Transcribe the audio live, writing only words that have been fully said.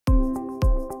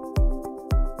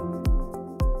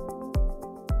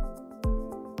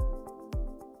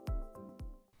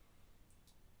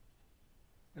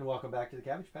Welcome back to the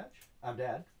Cabbage Patch. I'm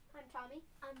Dad. I'm Tommy.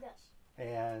 I'm Gus.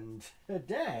 And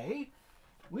today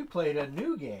we played a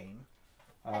new game.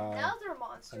 Another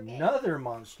monster game. Another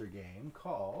monster game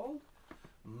called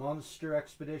Monster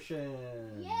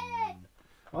Expedition. Yay!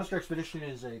 Monster Expedition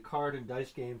is a card and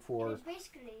dice game for It's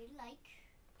basically like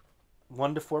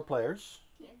 1 to 4 players.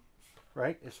 Yeah.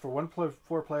 Right? It's for 1 to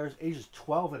 4 players, ages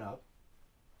 12 and up.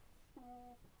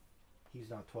 He's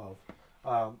not 12.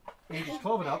 Ages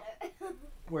 12 and up,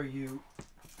 where you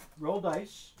roll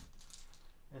dice,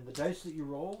 and the dice that you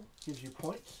roll gives you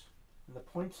points, and the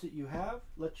points that you have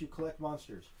let you collect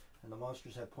monsters, and the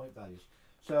monsters have point values.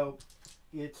 So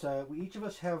it's each of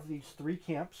us have these 3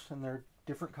 camps, and they're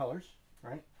different colors,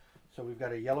 right? So we've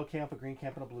got a yellow camp, a green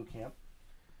camp, and a blue camp.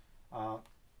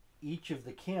 Each of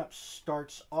the camps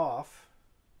starts off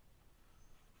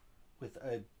with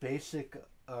a basic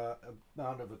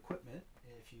amount of equipment.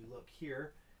 If you look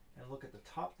here and look at the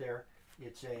top there,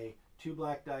 it's a 2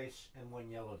 black dice and 1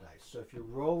 yellow dice. So if you're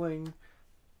rolling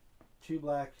 2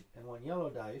 black and 1 yellow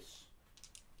dice,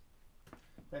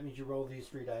 that means you roll these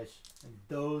 3 dice, and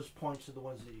those points are the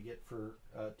ones that you get for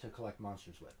to collect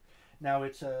monsters with. Now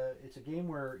it's a game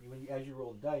where as you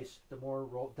roll the dice, the more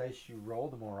dice you roll,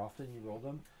 the more often you roll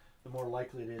them, the more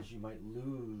likely it is you might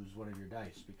lose one of your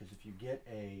dice, because if you get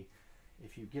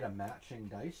a matching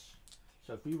dice,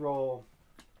 so if we roll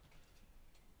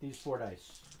these 4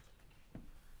 dice,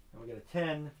 and we get a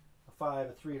 10, a 5,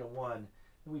 a 3, and a 1, and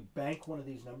we bank one of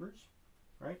these numbers,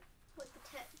 right? Like the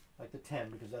 10. Like the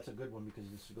 10, because that's a good one, because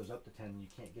this goes up to 10 and you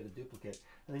can't get a duplicate.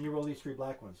 And then you roll these 3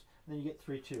 black ones, and then you get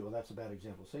 3 2. Well, that's a bad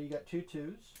example. So you got 2 2s,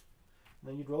 and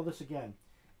then you'd roll this again.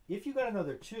 If you got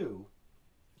another 2,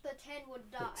 the 10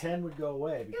 would die. the 10 would go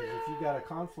away, because if you've got a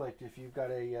conflict, if you've got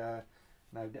a,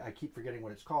 and I keep forgetting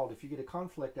what it's called, if you get a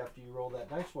conflict after you roll that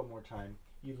dice one more time,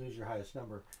 you lose your highest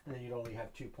number, and then you'd only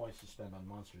have 2 points to spend on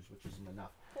monsters, which isn't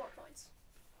enough. 4 points.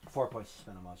 4 points to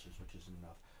spend on monsters, which isn't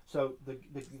enough. So the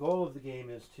goal of the game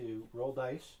is to roll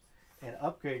dice and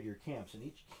upgrade your camps, and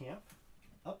each camp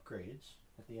upgrades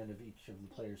at the end of each of the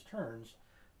players' turns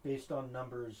based on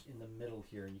numbers in the middle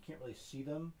here. And you can't really see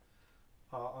them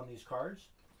on these cards,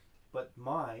 but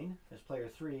mine, as player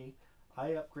 3,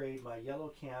 I upgrade my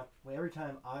yellow camp every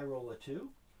time I roll a 2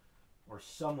 or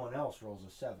someone else rolls a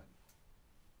 7.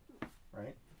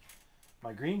 Right?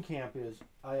 My green camp is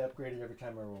I upgrade it every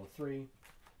time I roll a 3.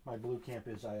 My blue camp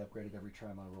is I upgrade it every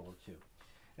time I roll a 2.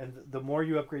 And the more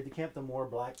you upgrade the camp, the more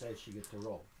black dice you get to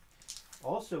roll.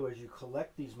 Also, as you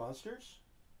collect these monsters,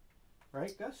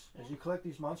 right, Gus? As you collect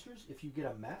these monsters, if you get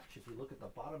a match, if you look at the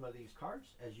bottom of these cards,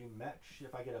 as you match,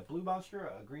 if I get a blue monster,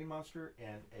 a green monster,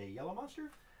 and a yellow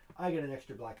monster, I get an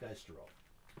extra black dice to roll.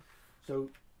 So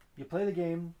you play the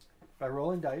game by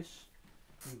rolling dice.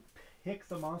 You pick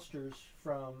the monsters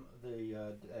from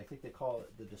the, I think they call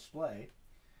it the display.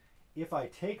 If I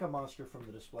take a monster from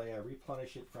the display, I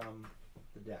replenish it from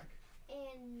the deck.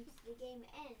 And the game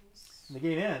ends. And the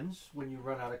game ends when you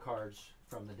run out of cards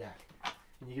from the deck.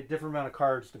 And you get a different amount of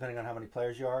cards depending on how many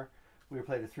players you are. We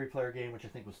played a 3-player game, which I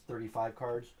think was 35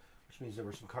 cards, which means there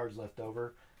were some cards left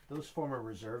over. Those form a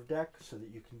reserve deck so that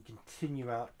you can continue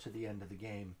out to the end of the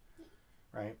game,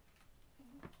 right?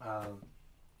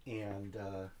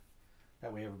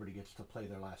 That way everybody gets to play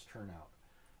their last turn out.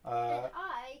 And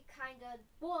I kind of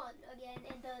won again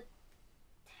in the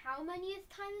how manyth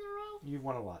time in a row? You've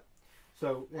won a lot.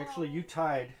 So actually you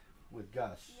tied with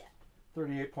Gus. Yeah.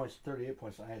 38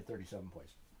 points, I had 37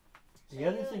 points. So The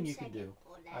other thing you can second do,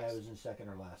 or I last. was in second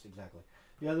or last, exactly.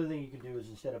 The other thing you can do is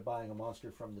instead of buying a monster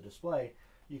from the display,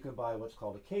 you can buy what's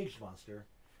called a caged monster.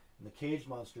 And the caged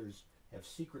monsters have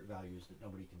secret values that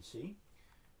nobody can see.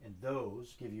 And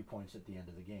those give you points at the end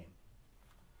of the game.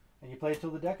 And you play until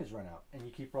the deck is run out. And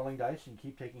you keep rolling dice and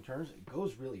keep taking turns. It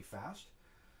goes really fast.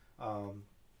 I know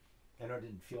it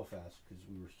didn't feel fast because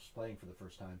we were just playing for the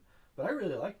first time. But I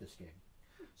really like this game.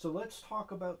 So let's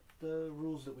talk about the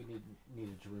rules that we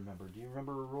needed to remember. Do you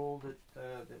remember a rule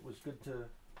that was good to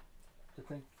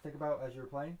think about as you were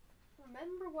playing?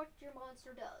 Remember what your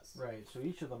monster does. Right. So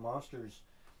each of the monsters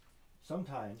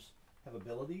sometimes have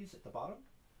abilities at the bottom.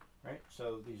 Right.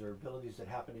 So these are abilities that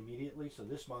happen immediately. So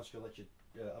this monster lets you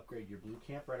upgrade your blue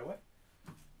camp right away.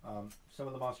 Some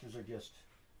of the monsters are just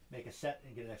make a set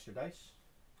and get an extra dice.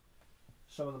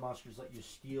 Some of the monsters let you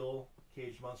steal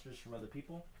caged monsters from other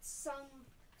people. Some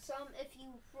if you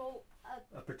roll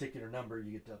A particular number,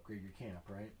 you get to upgrade your camp,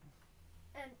 right?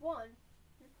 and 1,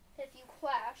 if you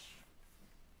clash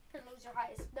and lose your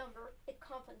highest number, it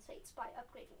compensates by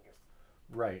upgrading your.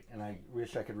 Right, and I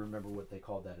wish I could remember what they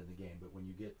called that in the game. But when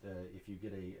you get, if you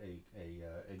get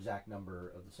a exact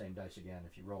number of the same dice again,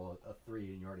 if you roll a 3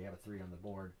 and you already have a 3 on the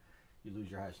board, you lose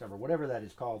your highest number. Whatever that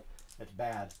is called, that's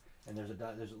bad. And there's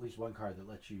at least one card that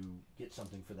lets you get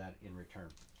something for that in return.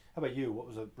 How about you? What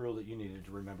was a rule that you needed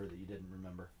to remember that you didn't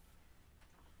remember?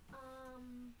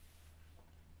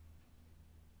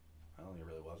 I don't think there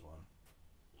really was one.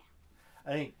 Yeah.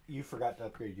 I think you forgot to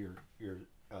upgrade your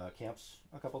camps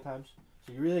a couple times.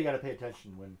 So you really got to pay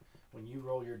attention when you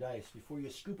roll your dice. Before you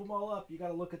scoop them all up, you got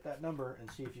to look at that number and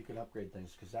see if you can upgrade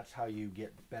things, because that's how you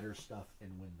get better stuff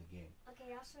and win the game.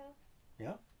 Okay, also.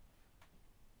 Yeah?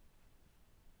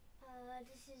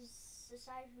 This is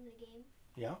aside from the game.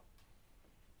 Yeah?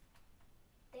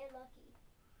 They're lucky.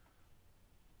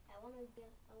 I want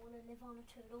to live on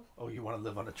a turtle. Oh, you want to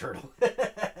live on a turtle.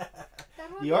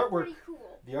 That would The be artwork- pretty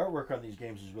cool. The artwork on these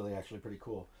games is really actually pretty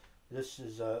cool. This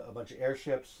is a bunch of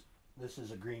airships. This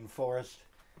is a green forest,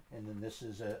 and then this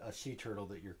is a sea turtle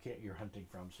that you're hunting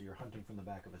from. So you're hunting from the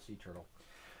back of a sea turtle.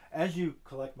 As you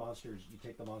collect monsters, you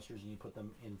take the monsters and you put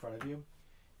them in front of you.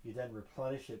 You then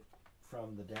replenish it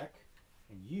from the deck,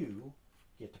 and you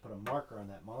get to put a marker on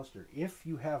that monster. If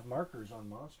you have markers on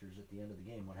monsters at the end of the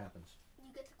game, what happens?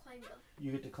 You get to claim them.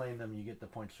 You get to claim them. You get the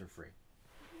points for free,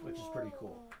 which is pretty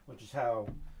cool. Which is how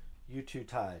you two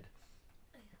tied,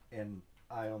 and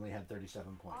I only had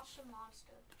 37 points. Awesome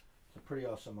monster. It's a pretty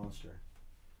awesome monster.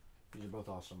 These are both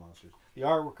awesome monsters. The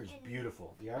artwork is And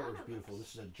beautiful. The none artwork is of beautiful. us-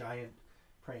 This is a giant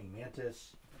praying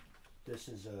mantis. This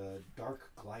is a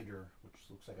dark glider, which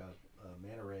looks like a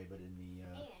manta ray, but in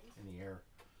the air.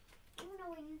 Even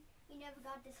though we never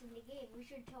got this in the game, we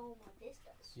should tell them what this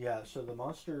does. Yeah. So the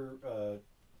monster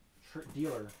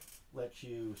dealer lets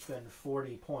you spend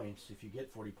 40 points if you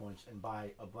get 40 points and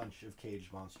buy a bunch of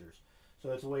caged monsters.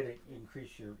 So it's a way to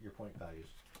increase your point values.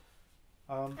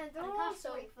 And It there are costs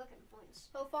also 40 fucking points.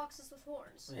 foxes with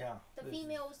horns. Yeah. The this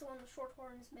female is the one with short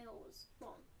horns, male is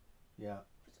long. Yeah.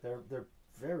 They're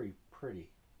very pretty.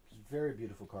 It's very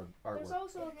beautiful artwork. There's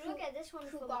also If you look at this one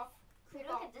from Kubok. if you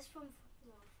look at this one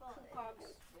from afar, Kubok.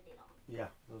 it's really long. Yeah,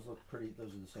 those look pretty.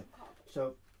 Those are the same.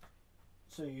 Kubok.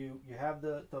 So you have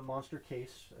the monster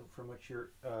case from which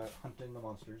you're hunting the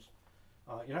monsters.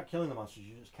 You're not killing the monsters.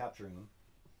 You're just capturing them,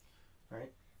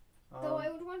 right? Though I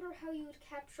would wonder how you would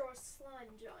capture a slime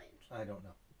giant. I don't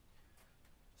know.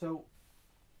 So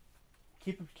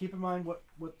keep in mind what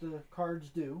the cards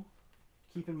do.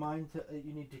 Keep in mind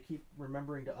you need to keep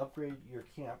remembering to upgrade your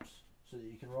camps so that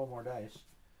you can roll more dice.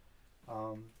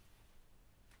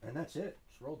 And that's it.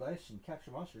 Just roll dice and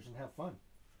capture monsters and have fun.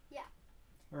 Yeah.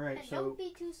 All right. And So don't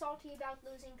be too salty about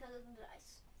losing because of the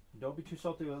dice. don't be too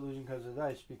salty about losing because of the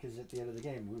dice, because at the end of the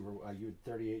game we were you had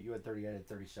 38, you had 30, I had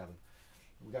 37.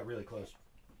 We got really close.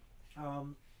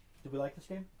 Did we like this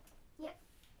game? Yep.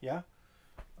 Yeah.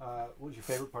 What was your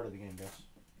favorite part of the game, Gus?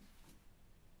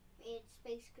 It's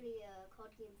basically a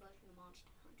card game version of Monster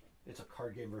Hunter. It's a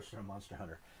card game version of Monster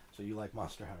Hunter. So you like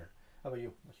Monster Hunter. How about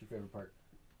you? What's your favorite part?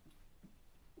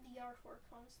 The artwork,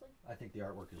 honestly. I think the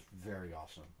artwork is very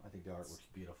awesome. I think the artwork's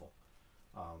beautiful.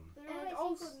 You know what I And think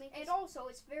also, would make and this- also,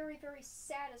 it's very, very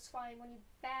satisfying when you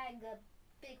bag a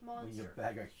big when you monster.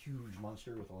 bag a huge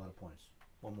monster with a lot of points.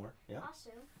 One more? Yeah? Also,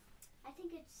 I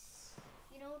think it's,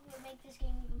 you know what would make this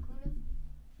game even cooler?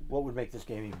 What would make this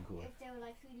game even cooler? If there were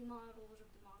like 3D models of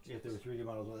the monsters. If there were 3D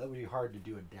models, well, that would be hard to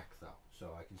do a deck, though.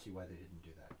 So I can see why they didn't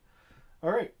do that. All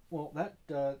right. Well, that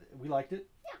we liked it.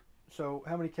 Yeah. So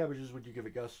how many cabbages would you give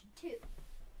it, Gus? 2,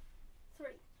 3.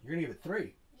 You're gonna give it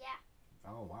 3. Yeah.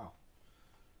 Oh wow.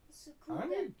 It's a cool I'm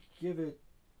game. gonna give it.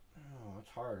 Oh, it's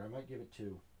hard. I might give it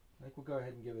 2. I think we'll go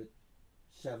ahead and give it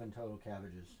 7 total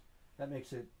cabbages. That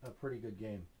makes it a pretty good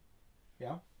game.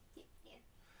 Yeah. Yeah.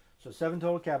 So 7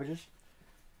 total cabbages.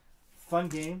 Fun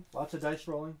game. Lots of dice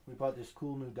rolling. We bought this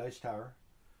cool new dice tower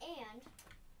And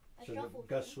a so shuffle that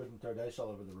Gus thing. wouldn't throw dice all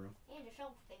over the room. And a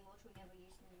shuffle thing, which we never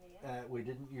used in the video. We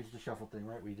didn't use the shuffle thing,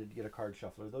 right? We did get a card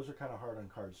shuffler. Those are kind of hard on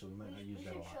cards, so we might not use we that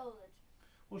a should lot. show it.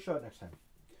 We'll show it next time.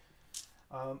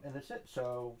 And that's it.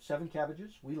 So 7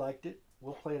 cabbages. We liked it.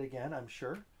 We'll play it again, I'm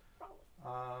sure.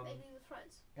 Probably. Maybe with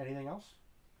friends. Anything else?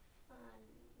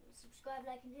 Subscribe,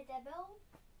 like, and hit that bell.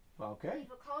 Okay.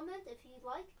 Leave a comment if you'd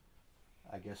like.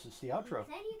 I guess it's the outro.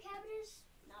 Plenty of cabbages,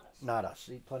 not us. Not us.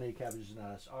 Eat plenty of cabbages, not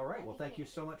us. All right. Well, thank you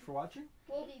so much for watching.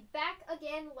 We'll be back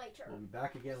again later. We'll be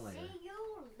back again later. See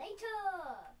you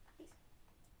later.